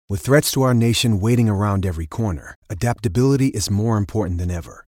With threats to our nation waiting around every corner, adaptability is more important than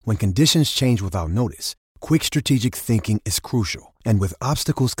ever. When conditions change without notice, quick strategic thinking is crucial. And with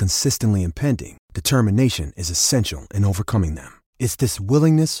obstacles consistently impending, determination is essential in overcoming them. It's this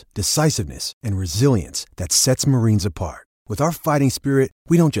willingness, decisiveness, and resilience that sets Marines apart. With our fighting spirit,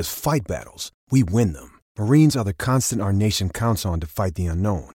 we don't just fight battles, we win them. Marines are the constant our nation counts on to fight the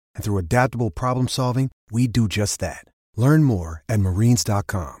unknown. And through adaptable problem solving, we do just that. Learn more at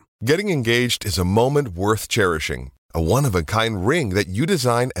marines.com. Getting engaged is a moment worth cherishing. A one-of-a-kind ring that you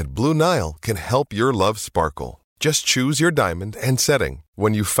design at Blue Nile can help your love sparkle. Just choose your diamond and setting.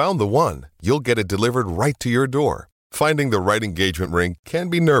 When you've found the one, you'll get it delivered right to your door. Finding the right engagement ring can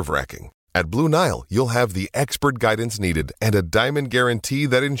be nerve-wracking. At Blue Nile, you'll have the expert guidance needed and a diamond guarantee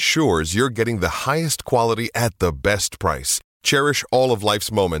that ensures you're getting the highest quality at the best price. Cherish all of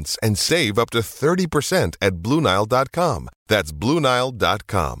life's moments and save up to 30% at BlueNile.com. That's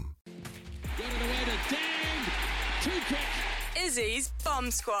BlueNile.com. Izzy's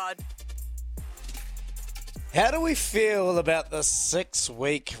Bomb Squad. How do we feel about the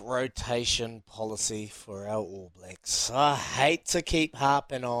 6-week rotation policy for our All Blacks? I hate to keep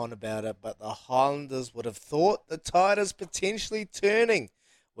harping on about it, but the Highlanders would have thought the tide is potentially turning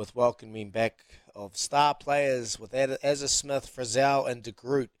with welcoming back of star players with Azza Smith, Frizzell and De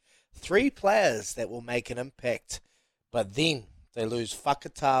Groot. 3 players that will make an impact. But then they lose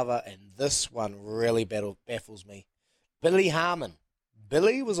Fakatava, and this one really baffles me. Billy Harmon.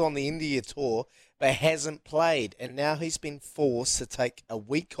 Billy was on the India tour but hasn't played, and now he's been forced to take a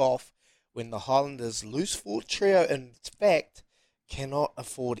week off when the Highlanders' loose forward trio, in fact, cannot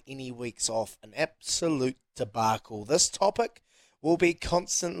afford any weeks off. An absolute debacle. This topic will be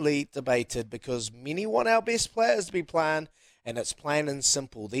constantly debated because many want our best players to be playing, and it's plain and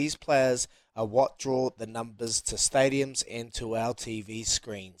simple. These players are what draw the numbers to stadiums and to our TV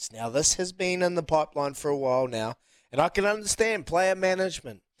screens. Now, this has been in the pipeline for a while now, and I can understand player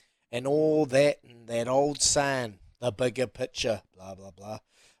management and all that, and that old saying, the bigger picture, blah, blah, blah.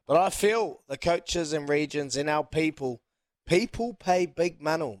 But I feel the coaches and regions and our people pay big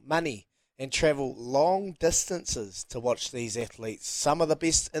money and travel long distances to watch these athletes, some of the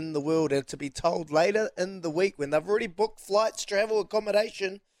best in the world, and to be told later in the week when they've already booked flights, travel,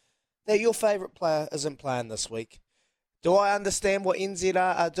 accommodation, that your favourite player isn't playing this week. Do I understand what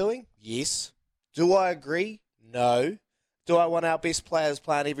NZR are doing? Yes. Do I agree? No. Do I want our best players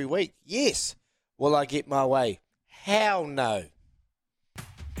playing every week? Yes. Will I get my way? Hell no.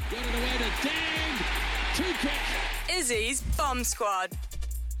 Izzy's Bomb Squad.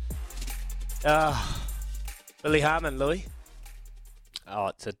 Billy Harmon, Louis.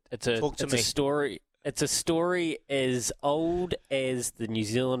 Oh, it's a story. It's a story as old as the New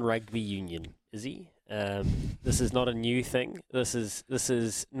Zealand Rugby Union, Izzy. This is not a new thing. This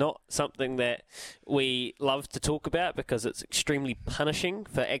is not something that we love to talk about because it's extremely punishing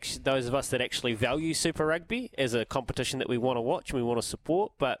for those of us that actually value Super Rugby as a competition that we want to watch and we want to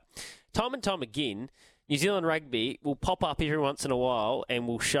support. But time and time again, New Zealand Rugby will pop up every once in a while and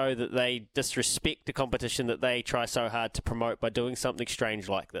will show that they disrespect the competition that they try so hard to promote by doing something strange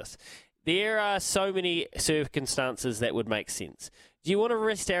like this. There are so many circumstances that would make sense. Do you want to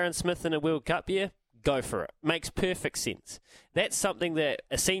rest Aaron Smith in a World Cup year? Go for it. Makes perfect sense. That's something that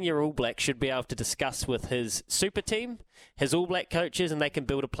a senior All Black should be able to discuss with his super team, his All Black coaches, and they can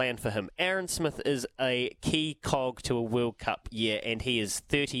build a plan for him. Aaron Smith is a key cog to a World Cup year, and he is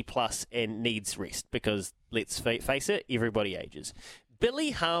 30 plus and needs rest because, let's face it, everybody ages. Billy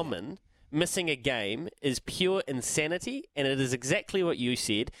Harmon missing a game is pure insanity, and it is exactly what you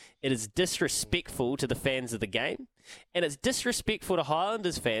said. It is disrespectful to the fans of the game, and it's disrespectful to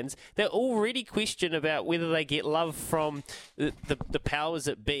Highlanders fans that already question about whether they get love from the powers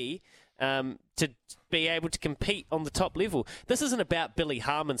that be to be able to compete on the top level. This isn't about Billy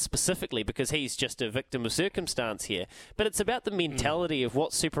Harmon specifically because he's just a victim of circumstance here, but it's about the mentality of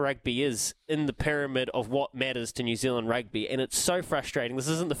what Super Rugby is in the pyramid of what matters to New Zealand Rugby, and it's so frustrating. This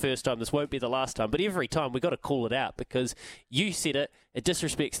isn't the first time, this won't be the last time, but every time we've got to call it out because you said it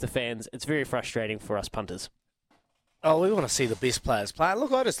disrespects the fans. It's very frustrating for us punters. Oh, we want to see the best players play.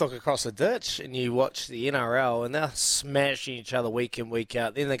 Look, I just look across the ditch and you watch the NRL and they're smashing each other week in, week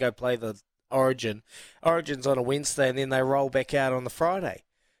out. Then they go play the Origin. Origin's on a Wednesday and then they roll back out on the Friday.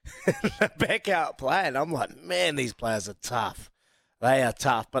 Back out playing. I'm like, man, these players are tough. They are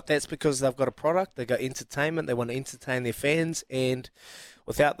tough, but that's because they've got a product, they've got entertainment, they want to entertain their fans, and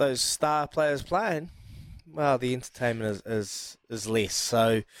without those star players playing, well, the entertainment is less.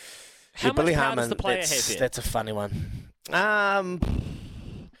 So, How Billy much power Harmon, does the player have here? that's a funny one. Well,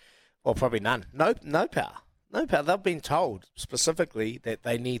 probably none. No power. No, pal, they've been told specifically that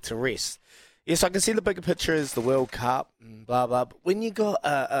they need to rest. Yes, I can see the bigger picture is the World Cup and blah, blah, but when you got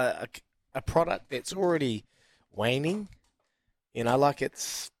a product that's already waning, like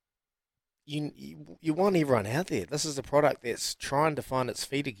it's... You want everyone out there. This is a product that's trying to find its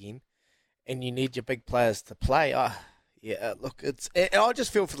feet again, and you need your big players to play. Look, I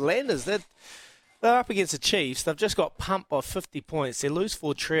just feel for the Landers. They're up against the Chiefs. They've just got pumped by 50 points. Their loose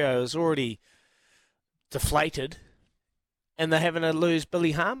forward trio is already deflated, and they're having to lose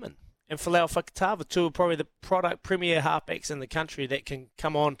Billy Harmon and Folau Fakatava, two of probably the product premier halfbacks in the country that can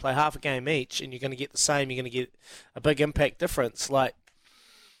come on, play half a game each, and you're going to get the same. You're going to get a big impact difference.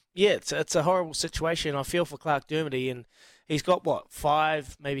 It's a horrible situation. I feel for Clark Dermody, and he's got,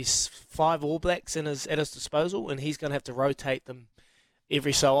 five All Blacks at his disposal, and he's going to have to rotate them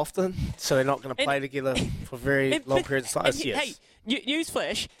every so often, so they're not going to play together for very long periods of time. Hey,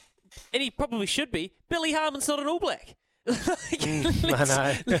 newsflash, and he probably should be, Billy Harmon's not an All Black.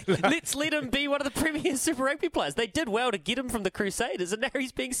 I know. Let's let him be one of the premier Super Rugby players. They did well to get him from the Crusaders, and now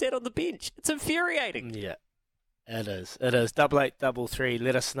he's being sat on the bench. It's infuriating. Yeah. It is. 8833.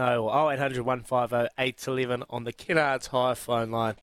 Let us know. 0800 150 811 on the Kennards Hire phone line.